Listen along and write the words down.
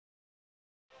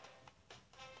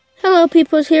Hello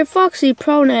peoples, here Foxy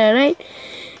Pro 98,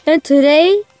 and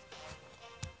today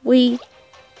we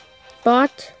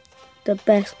bought the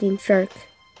basking shark.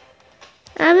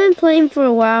 I've been playing for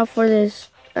a while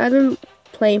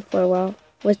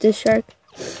with this shark.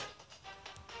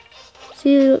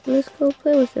 See, let's go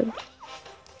play with him.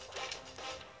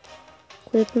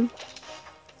 Clip him.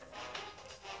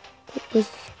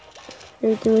 With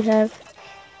everything we have.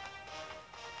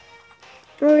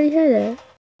 I already had that.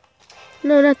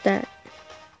 No, not that.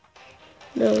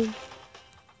 No.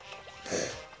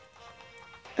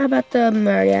 How about the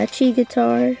mariachi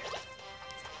guitar?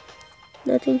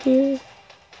 Nothing here?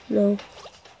 No.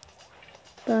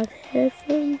 About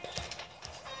headphones?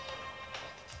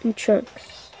 And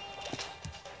trunks.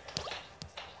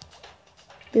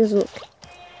 Because look.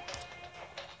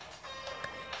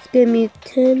 It's giving me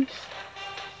 10.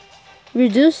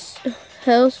 Reduce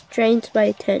health drains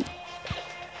by 10.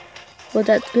 Well,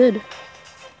 that's good.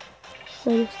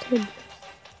 Minus 10.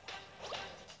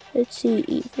 Let's see,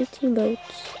 eat 15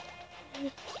 boats.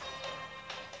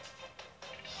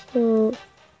 So,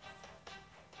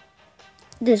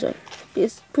 this one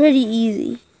is pretty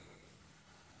easy.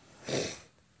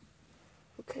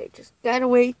 Okay, just gotta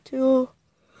wait till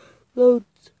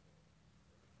loads.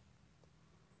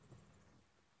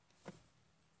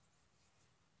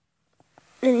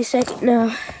 Any second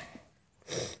now.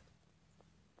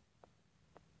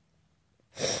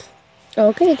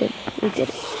 Okay then, we did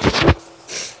it.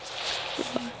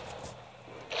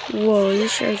 Whoa,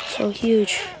 this shark's so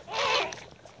huge.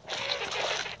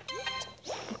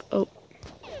 Oh.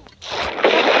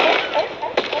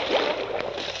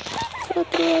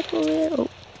 Oh,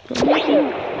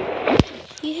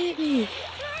 he hit me.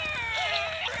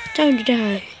 Time to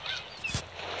die.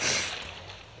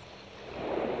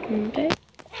 Okay.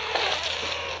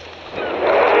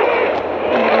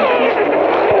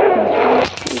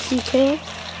 If you can.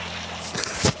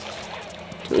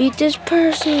 To eat this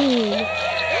person.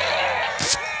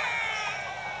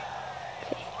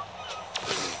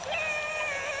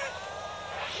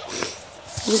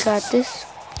 We got this.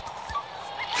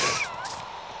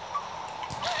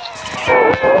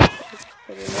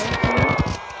 Put it right here.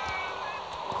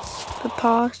 Put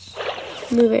pause.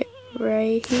 Move it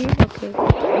right here. Okay.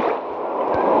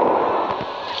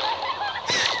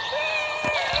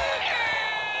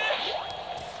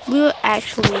 We'll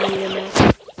actually need a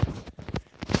map.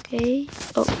 Okay.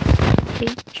 Oh,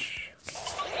 H.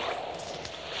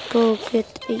 Go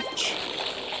get H.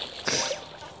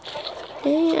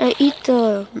 Hey, I eat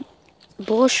the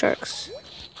bull sharks.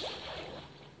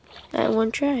 That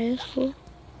one try, that's cool.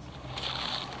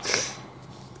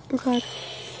 Oh god.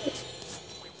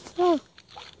 Oh.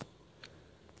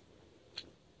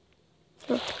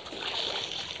 Oh.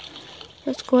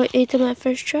 That's cool, I ate them at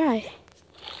first try.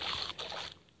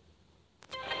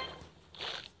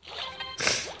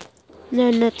 No,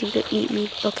 nothing to eat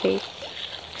me. Okay.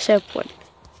 Except one.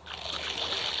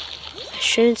 I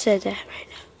shouldn't have said that right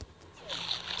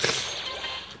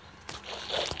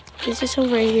now. Is this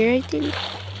over here, I think?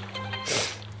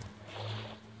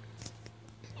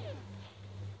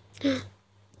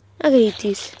 I can eat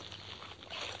these.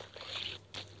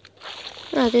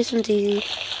 Oh, this one's easy.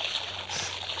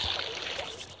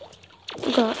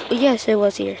 Oh god. Yes, it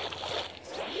was here.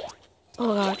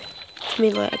 Oh god. Too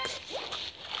many legs.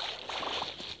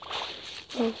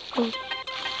 Oh, oh.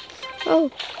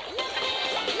 Oh.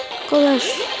 Go rush.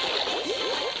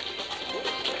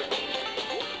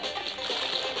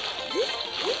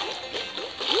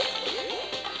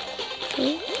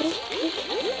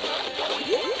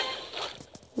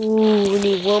 Ooh, we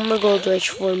need one more gold rush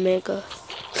for Mega.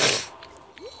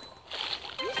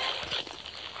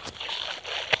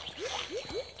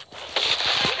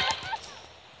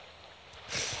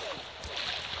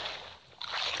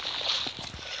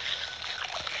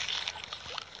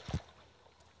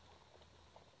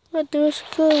 What, there's a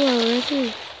killer one right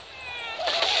here.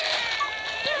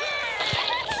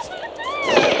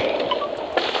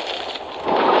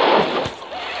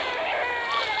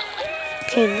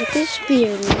 Okay, look at this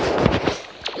spear.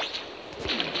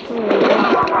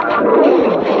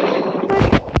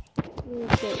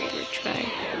 Let's try.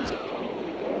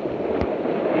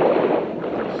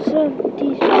 So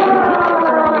these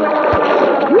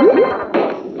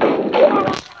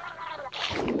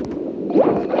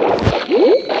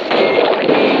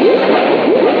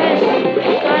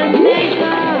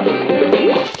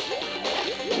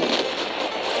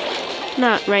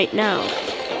not right now.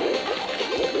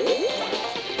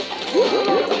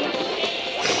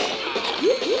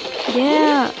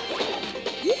 Yeah.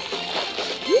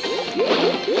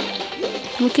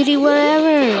 We could eat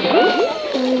whatever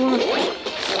we want.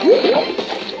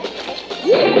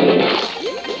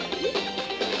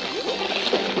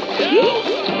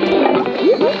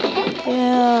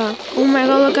 Oh my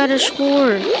god, look at her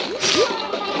score.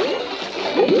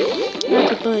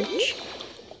 That's a bunch.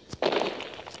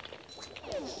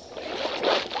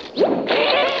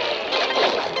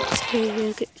 Okay,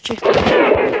 we'll check it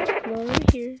out. Come over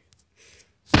here.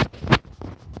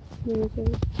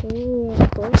 Oh,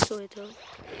 of course, so it does.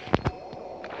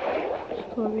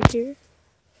 Go over here.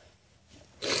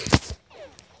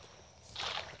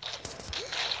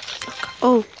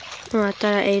 Oh, I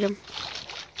thought I ate him.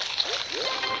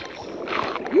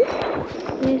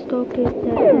 Please don't get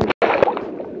that.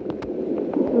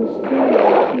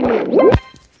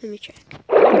 Let me check.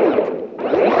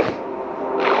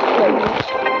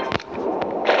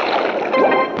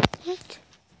 What?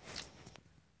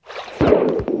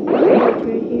 It's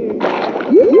right here.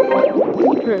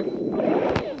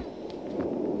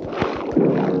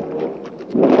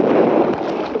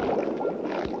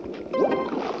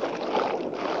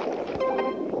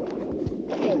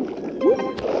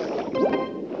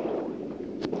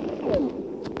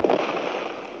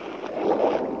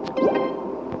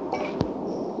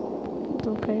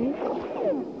 Okay.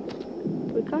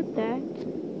 We got that.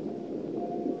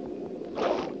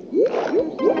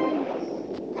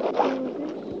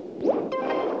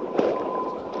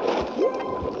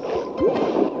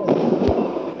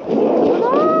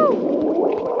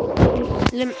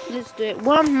 Let's do it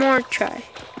one more try.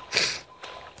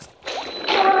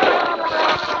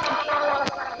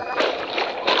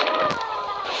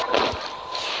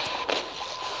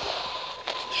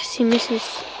 Yes, he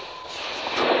misses.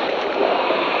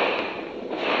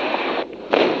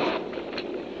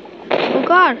 Oh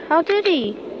god, how did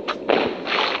he?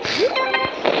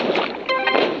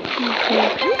 Okay.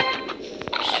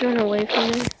 Just run away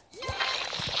from there.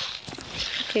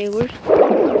 Okay, where's...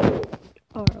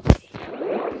 Oh, okay.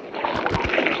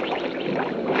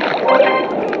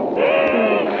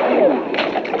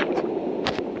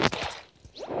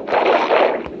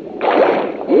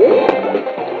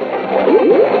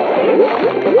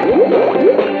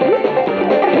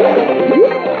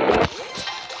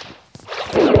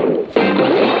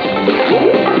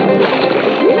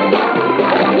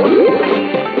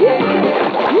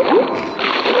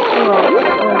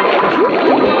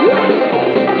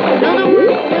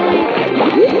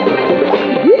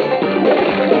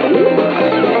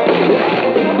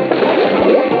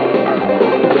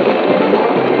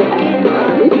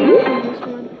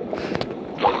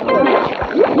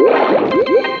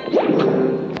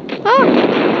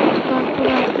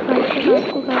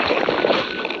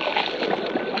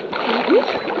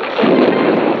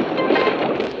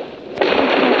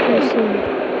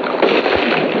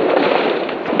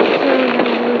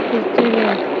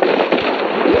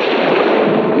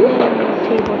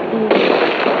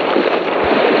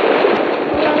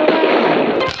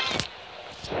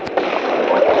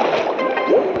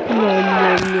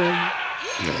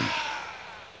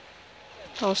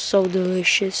 Oh, so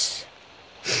delicious.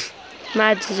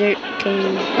 My dessert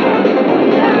came.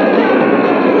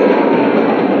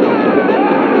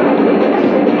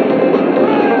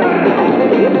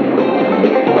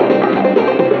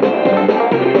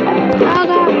 Oh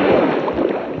god.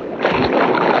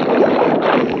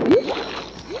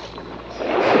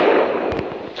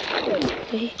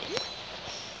 Okay.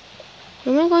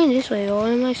 Am I going this way or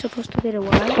am I supposed to get a Y?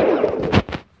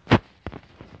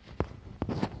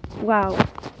 Wow.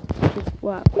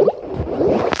 Wow.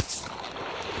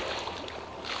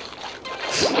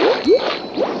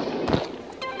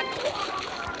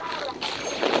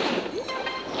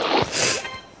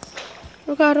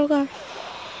 Oh god, oh god.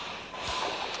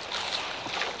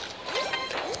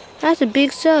 That's a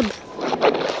big sub.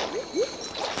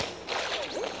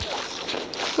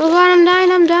 Oh god, I'm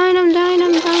dying, I'm dying, I'm dying,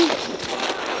 I'm dying.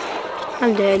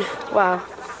 I'm dead. Wow.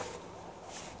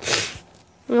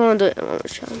 We want to do it one more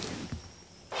time.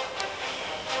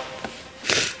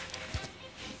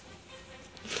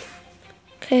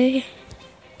 Okay.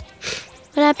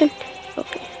 What happened?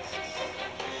 Okay.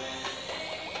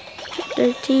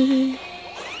 13.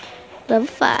 Level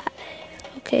 5.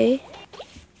 Okay.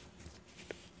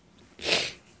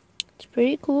 It's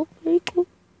pretty cool, pretty cool.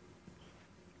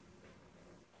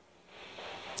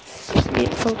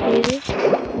 Okay.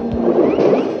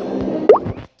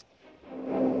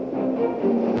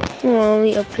 We're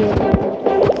only up here.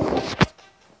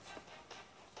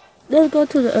 Let's go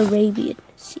to the Arabian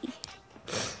Sea.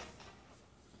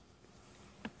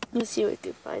 Let's see what we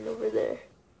can find over there.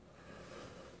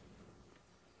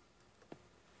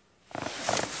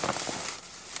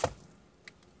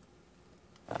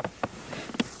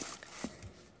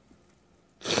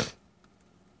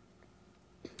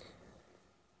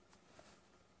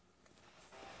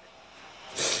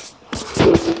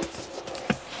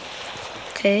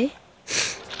 Okay.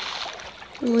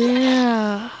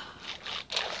 Yeah.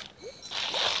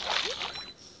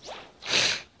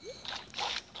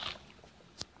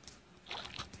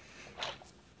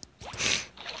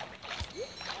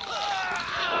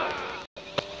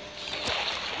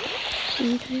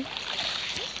 Okay.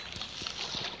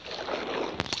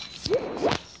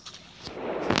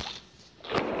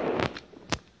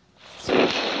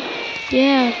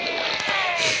 Yeah.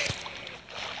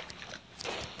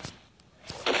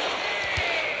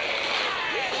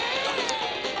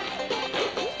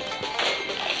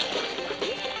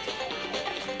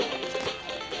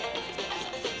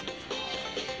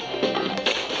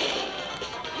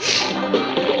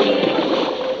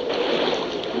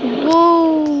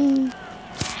 Whoa.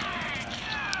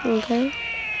 Okay.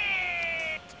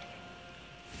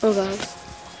 Oh god.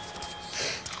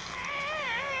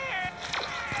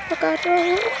 Oh god.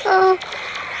 Oh.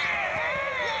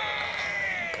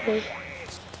 Okay.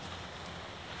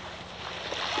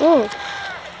 Oh.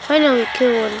 Finally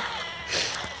kill one.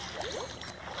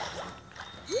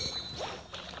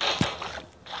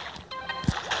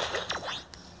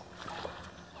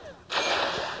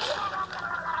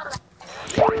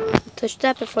 Touch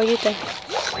that before you die.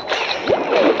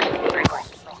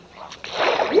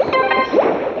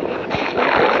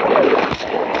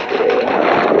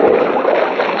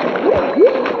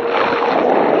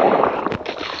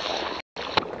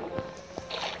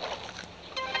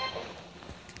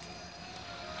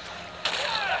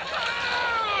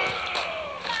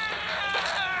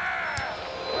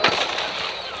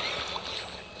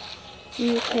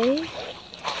 Okay.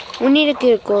 We need to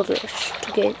get a gold rush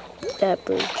to get that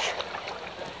bridge.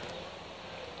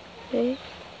 Okay.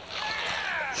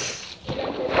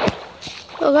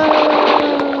 Oh god, I'm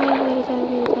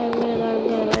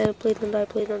gonna die. Please don't die,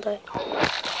 please don't die.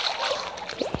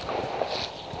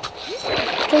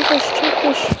 Okay. Jump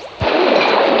push.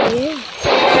 Yeah.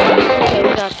 Okay, we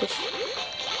got this.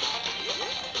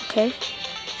 Okay.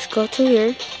 Let's go to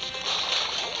here.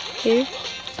 Here.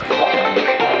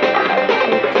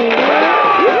 Okay.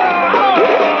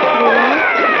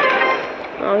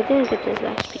 Oh, we didn't get this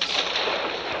last piece.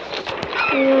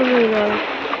 No.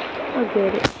 I'll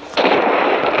get it.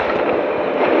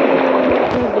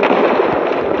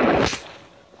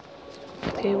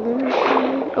 Okay, one more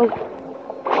time. Oh.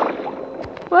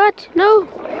 What? No!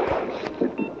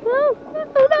 No!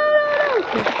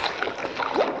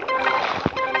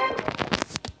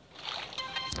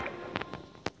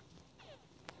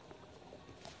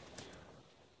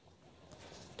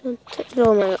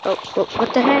 Oh my god. Oh, what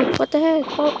the heck? What the heck?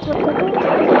 Oh, what the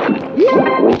heck?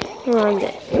 Oh, I'm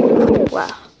dead.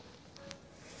 Wow.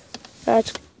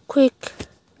 That's quick.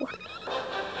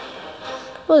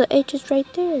 Oh, the H is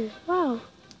right there. Wow.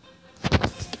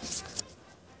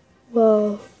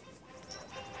 Whoa.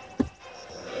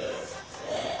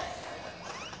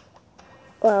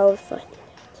 Wow, I was finding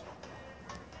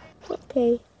that.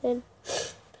 Okay, then.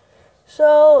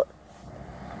 So,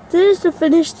 this is the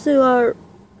finish to our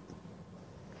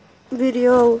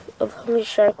video of Hungry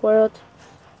Shark World.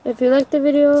 If you liked the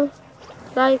video,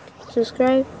 like,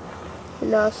 subscribe,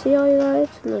 and I'll see all you guys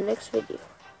in the next video.